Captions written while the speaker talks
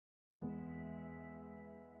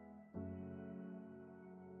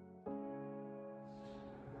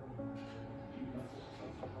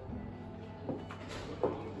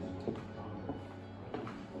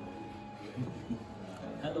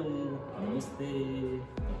ल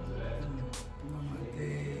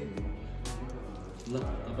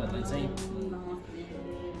तपाईहरुलाई चाहिँ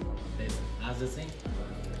आज चाहिँ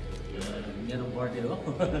मेरो बर्थडे हो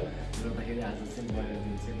गर्दाखेरि आज चाहिँ बर्थडे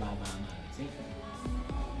दिन चाहिँ बाबा आमाहरु चाहिँ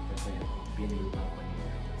पेनीहिलपार्क भन्ने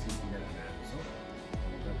सिटीमा आएको छौँ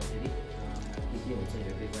गर्दाखेरि के हुन्छ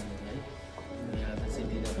हेर्दै जानुलाई यहाँ आज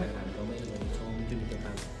सिटीमा गएर हामी रमाइलो गर्छौँ मिठो मिठो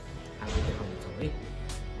खाएको देखाउँछौँ है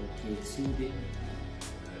ओके सिउदे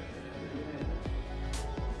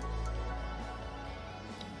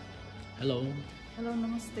हेलो हेलो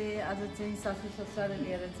नमस्ते आज चाहिँ सासू ससुरा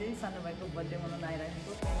लिएर चाहिँ सानो भाइको बर्थडे मनाउन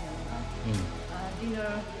आइरहेको डिनर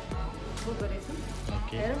बुक गरेछु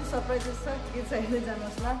हेरौँ सरप्राइजेस छ के छ हेर्दै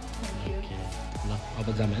जानुहोस् ल थ्याङ्क यू ल अब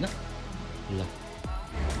जाम हैन ल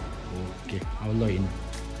ओके अब ल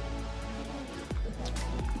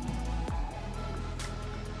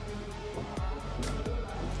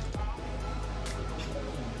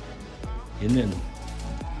हिँड्नु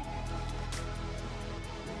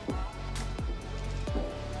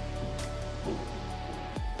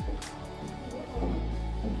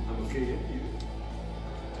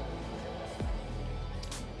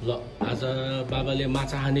ल आज बाबाले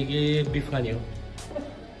माछा खाने कि बिफ खाने हो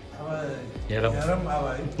हेरौँ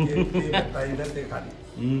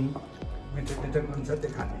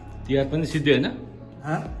तिहार पनि सिद्धि होइन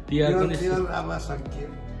तिहार पनि अब सकियो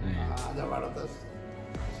आजबाट त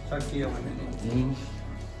सकियो भने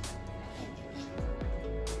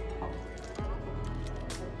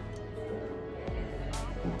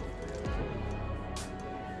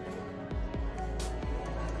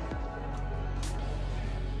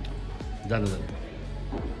जानु जानु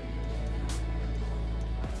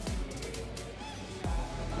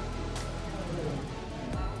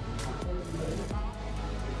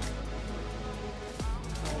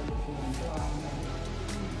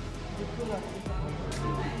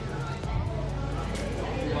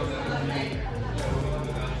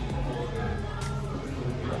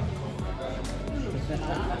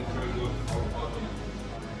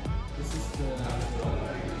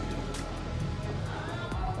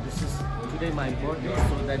Today my birthday,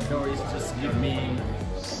 so that door is just give me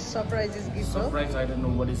surprises gift. Surprise, I don't know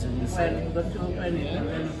what is inside.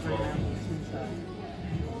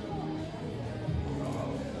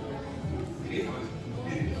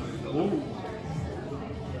 Oh.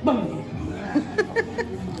 Bang.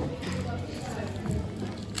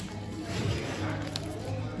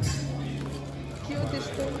 Cute is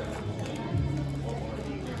too.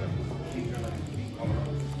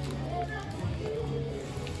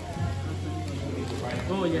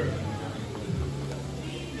 Oh yeah.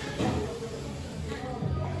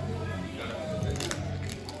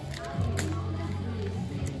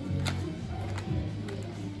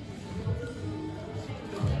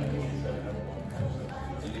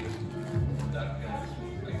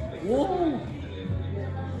 Whoa.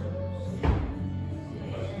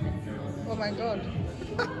 Oh my god.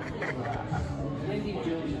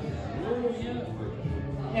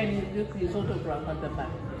 And you can photograph at the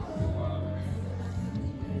back.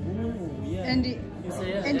 Andy.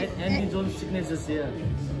 Andy Jones signatures here.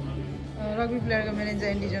 Rugby player का मैंने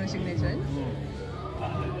Andy Jones signature.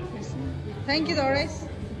 Thank you, Doris.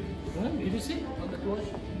 Did you see on the watch?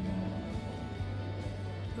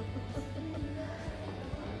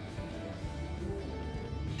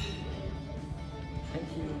 Thank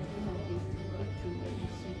you.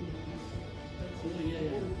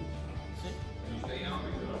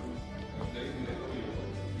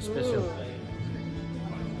 Special.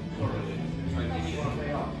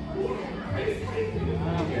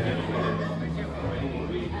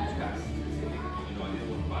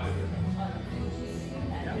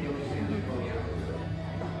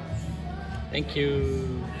 Thank you.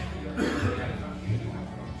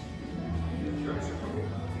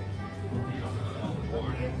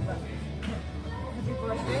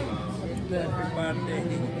 Happy birthday.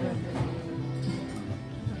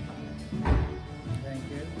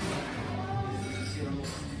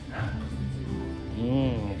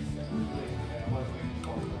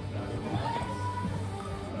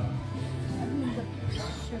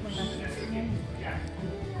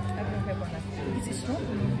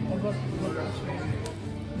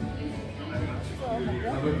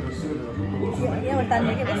 यहाँ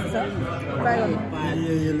तान्ने के कस्तो छ try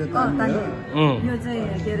गर्नु तान्ने यो चाहिँ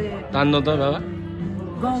के अरे तान्नु त बाबा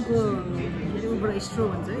गाउँको ऊबाट स्ट्रो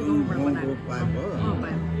हुन्छ है गाउँबाट बनाएको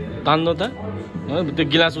तान्नु त त्यो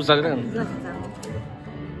गिलास उचालेर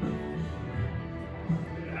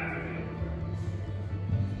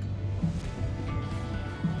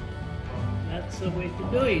That's the way to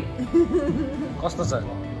do it. कस्तो छ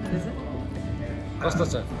कस्तो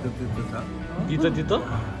छ त्यो तितो तितो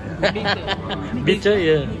bitter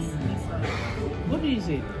yeah What is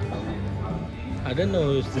it? I don't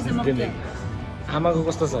know if this is dinner आमाको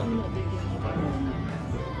कस्तो छ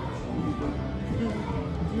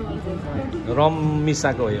रम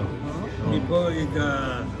मिसाको हो यो Before it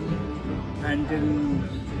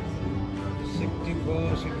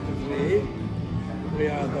 1964, 63, we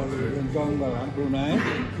are the jungle, Brunei.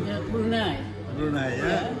 Yeah, Brunei. Brunei,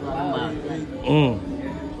 yeah.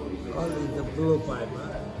 Call it the blue pipe.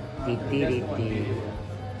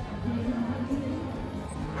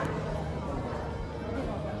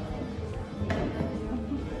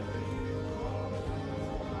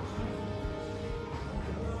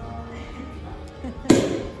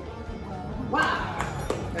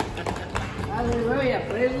 Hallelujah,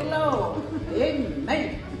 praise the Lord.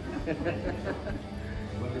 Amen.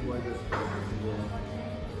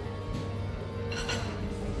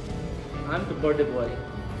 I'm the birthday boy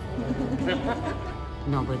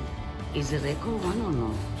No, but is it record one or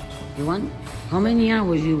no? You want? How many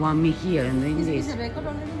hours you want me here and doing this? Is it record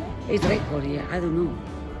already? It's record, yeah. I don't know.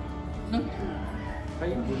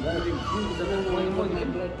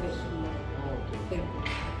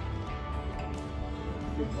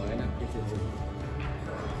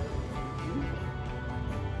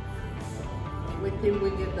 Wait till we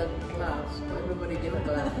get the glass. Everybody get a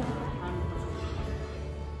glass.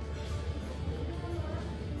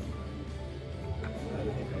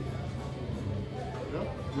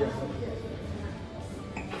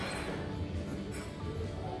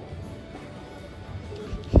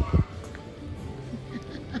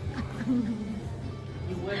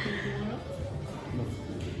 You working tomorrow? No.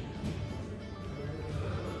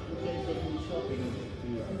 You guys are doing shopping.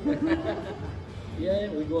 Yeah,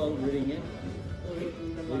 we go out reading it.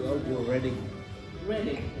 We all go reading.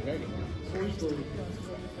 Ready? Reading. Full story.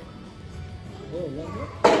 Oh, one more?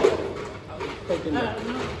 No.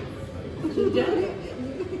 Sujani?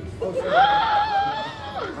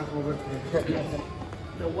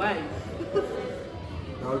 The wife.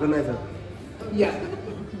 The organizer. Yeah.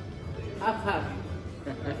 Half.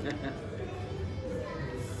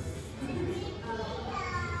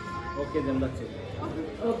 Okay, then that's it.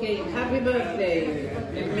 Okay, happy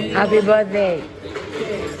birthday. Happy birthday.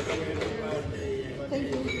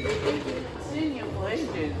 Senior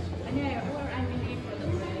wages.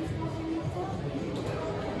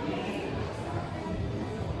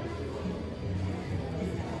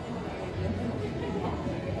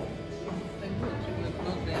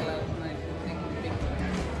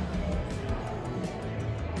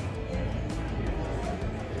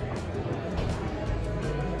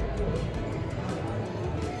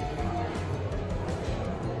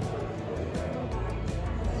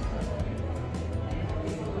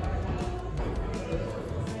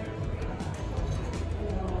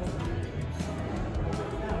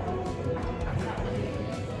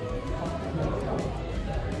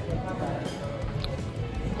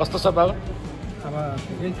 कस्तो छ बाबा अब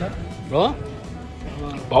ठिकै छ हो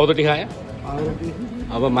भाउरोटी खायो रोटी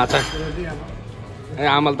अब माछा ए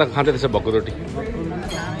आमाले त खाँदै रहेछ भक्कु रोटी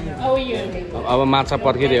Oh, yeah. अब माछा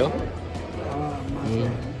पर्खिदियो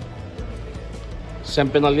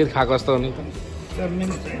स्याम्पेन अलिकति खाएको जस्तो हो नि सर्मिन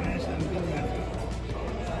छैन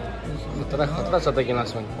खतरा खतरा छ त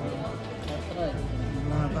गिलासमा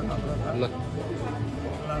ल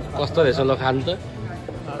कस्तो रहेछ ल खानु त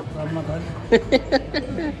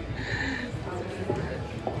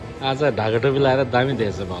आज ढाका टोपी लगाएर दामी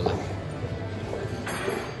दिएछ भाउला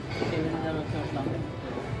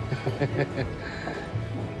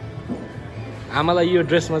आमालाई यो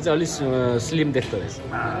ड्रेसमा चाहिँ अलिक स्लिम देख्दो रहेछ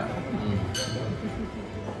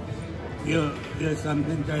यो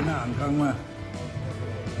समथिङ छैन हङकङमा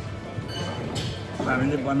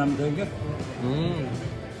हामीले बनाउँथ्यौँ क्या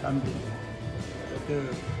समथिङ त्यो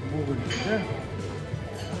बुक हुन्छ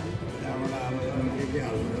त्यहाँबाट अब के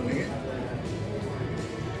हाल्नु क्या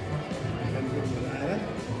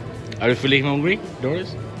Are you feeling hungry,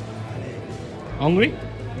 Doris? Hungry?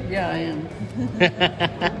 Yeah, I am.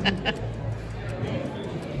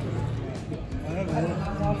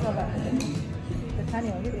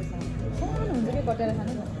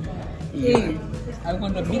 I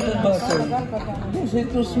want a bigger butter. This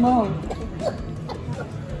is too small.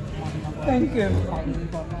 Thank you.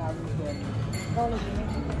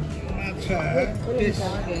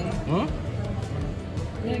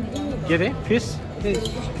 के अरे फिस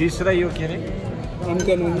फिस र यो के अरे I'm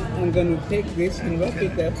gonna take this and wrap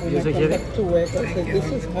it up when I Yes, I come get back to work. I said, this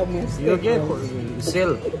is how my यो steak के was. Sale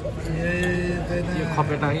यो यो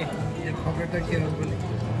खपेटा के खपेटा के हो भने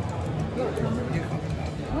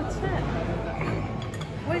What's that?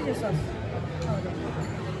 What is your sauce? Oh,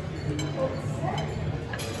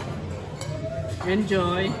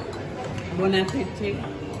 Enjoy. Bon appetit.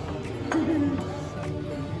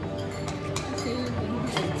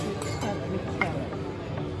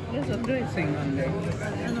 There's a dressing on there.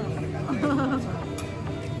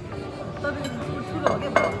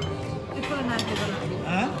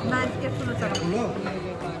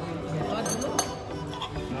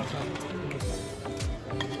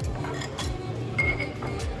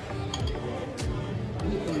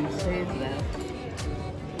 Says that.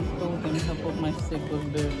 It's open top of my sickle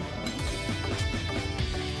bird.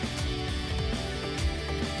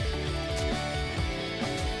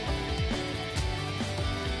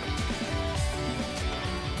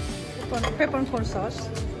 Peppercorn sauce.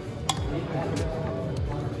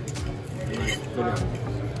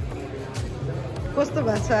 कस्तो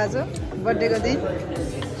भएको छ आज बर्थडेको दिन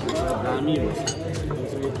दामी भन्छ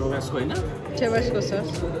यो प्रोग्रेसको हैन चेवासको सस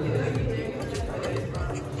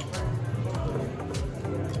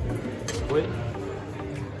ओइ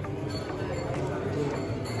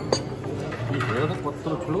यो हेर त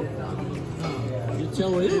कत्रो ठुलो यो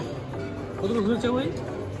च्याउ है कत्रो ठुलो च्याउ है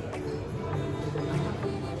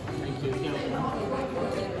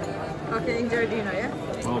Okay, enjoy dinner, yeah?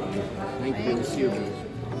 Oh, thank you. See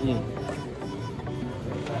you.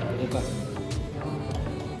 Eka.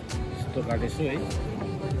 Ito kadesu eh.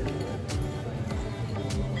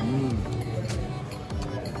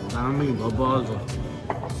 Dami babal.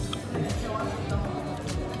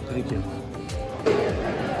 Thank you.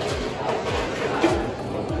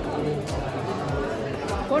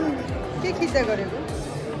 कौन के खिच्दै गरेको?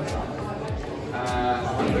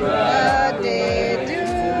 Birthday to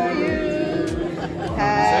you.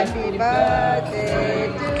 Happy birthday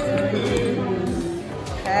to you.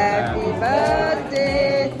 Happy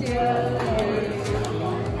birthday to you.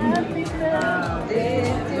 Happy birthday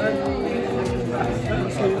to you.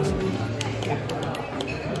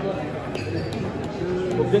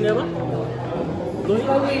 Bugün ne var? Doy.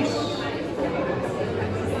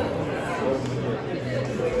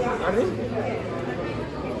 Hadi.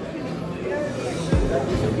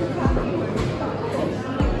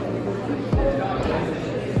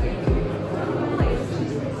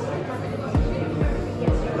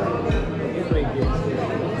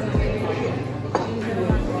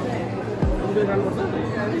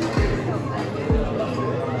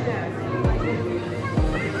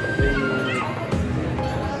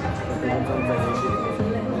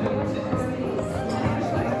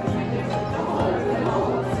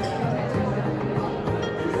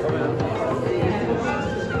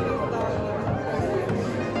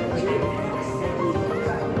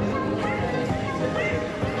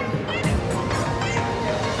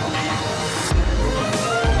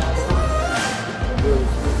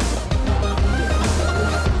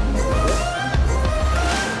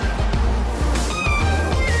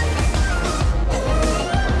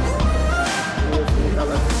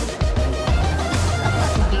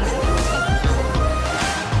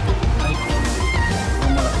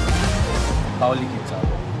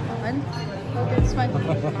 Okay, it's fine.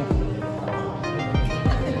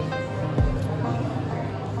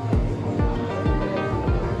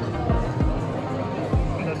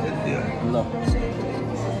 No.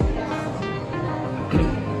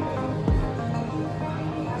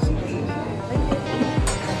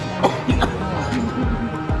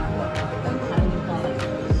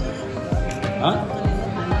 Hah?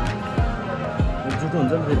 Itu tuh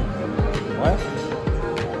ntar deh. Wah?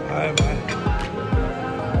 Bye bye.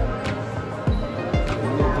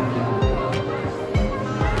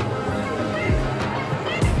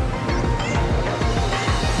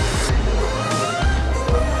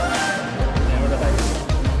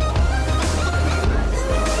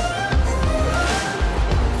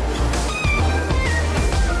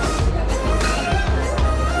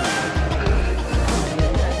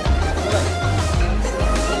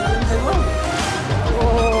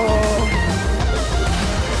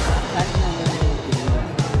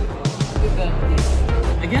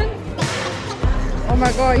 Oh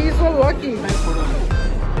my god, he's so lucky.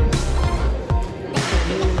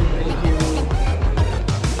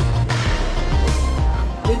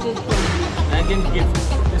 This is from Again gift.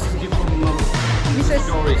 This is gift from Mrs.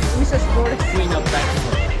 Doris. Queen of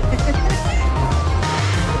Bagshot.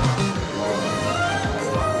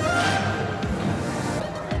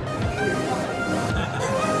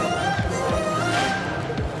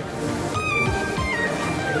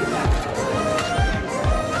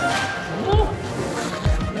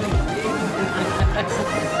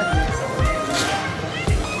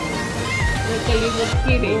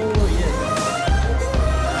 kitty. Oh, yes.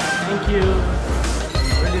 Thank you.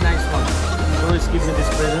 Really nice one. Always give me this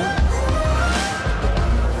present.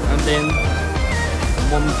 And then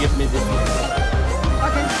mom gave me this one.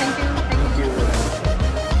 Okay, thank you. Thank you.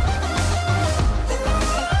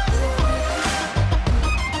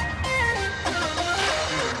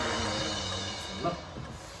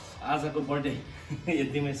 आजको birthday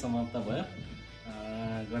यतिमै समाप्त भयो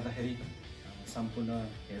गर्दाखेरि सम्पूर्ण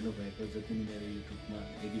हेर्नुभएको जति नि मेरो युट्युबमा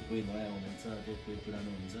यदि कोही नयाँ हुनुहुन्छ अथवा कोही पुरानो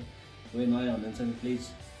हुनुहुन्छ कोही नयाँ हुनुहुन्छ भने please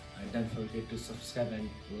don't forget to subscribe and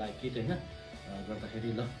like it होइन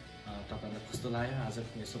गर्दाखेरि ल तपाईँलाई कस्तो लाग्यो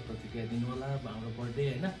आजको यसो प्रतिक्रिया दिनु होला हाम्रो बर्थडे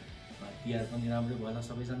होइन तिहार पनि राम्रै भयो होला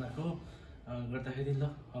सबैजनाको गर्दाखेरि ल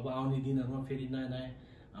अब आउने दिनहरूमा फेरि नयाँ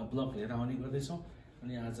नयाँ ब्लग लिएर आउने गर्दैछौँ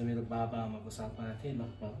अनि आज मेरो बाबा आमाको साथमा आएको थिएँ ल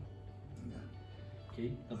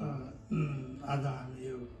आज हामी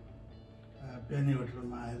यो पेनी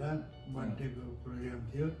होटलमा आएर बर्थडेको प्रोग्राम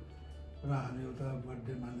थियो र हामी उता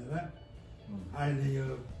बर्थडे मानेर अहिले यो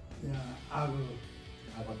यहाँ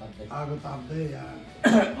आगो ताप्दै यहाँ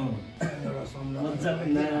एउटा सम्झनालाई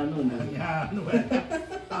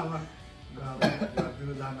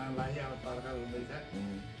अब तरकारी हुँदैछ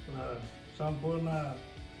र सम्पूर्ण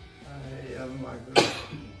हेर्नुभएको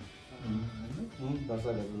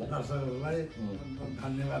दर्शकहरूलाई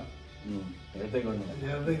धन्यवाद हेर्दै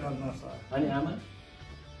गर्नुहोस् अनि आमा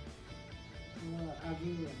आज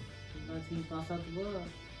दक्षिण कसत भयो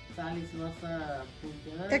 40 वर्ष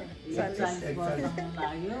पुग्यो 41 वर्ष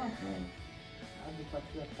लाग्यो आज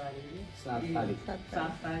कति तारिख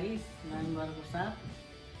 7 तारिख नोभेम्बरको 7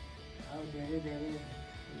 अब धेरै धेरै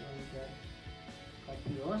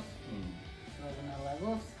कति होस् सजना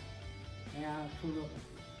लागोस् यहाँ ठुलो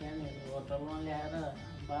पेनीहिल होटलमा ल्याएर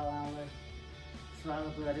बाबाआमालाई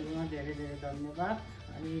स्वागत गरेकोमा धेरै धेरै धन्यवाद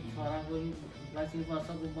अनि छोराको 80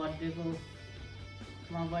 वर्षको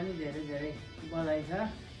बर्थडेकोमा पनि धेरै धेरै बधाई छ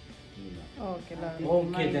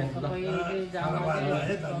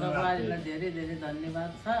सबैलाई धेरै धेरै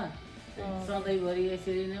धन्यवाद छ सधैँभरि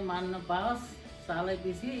यसरी नै मान्न पाओस् सालै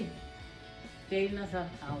पछि त्यही नै छ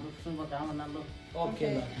हाम्रो शुभकामना। ओके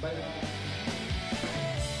ल बाइ बाइ।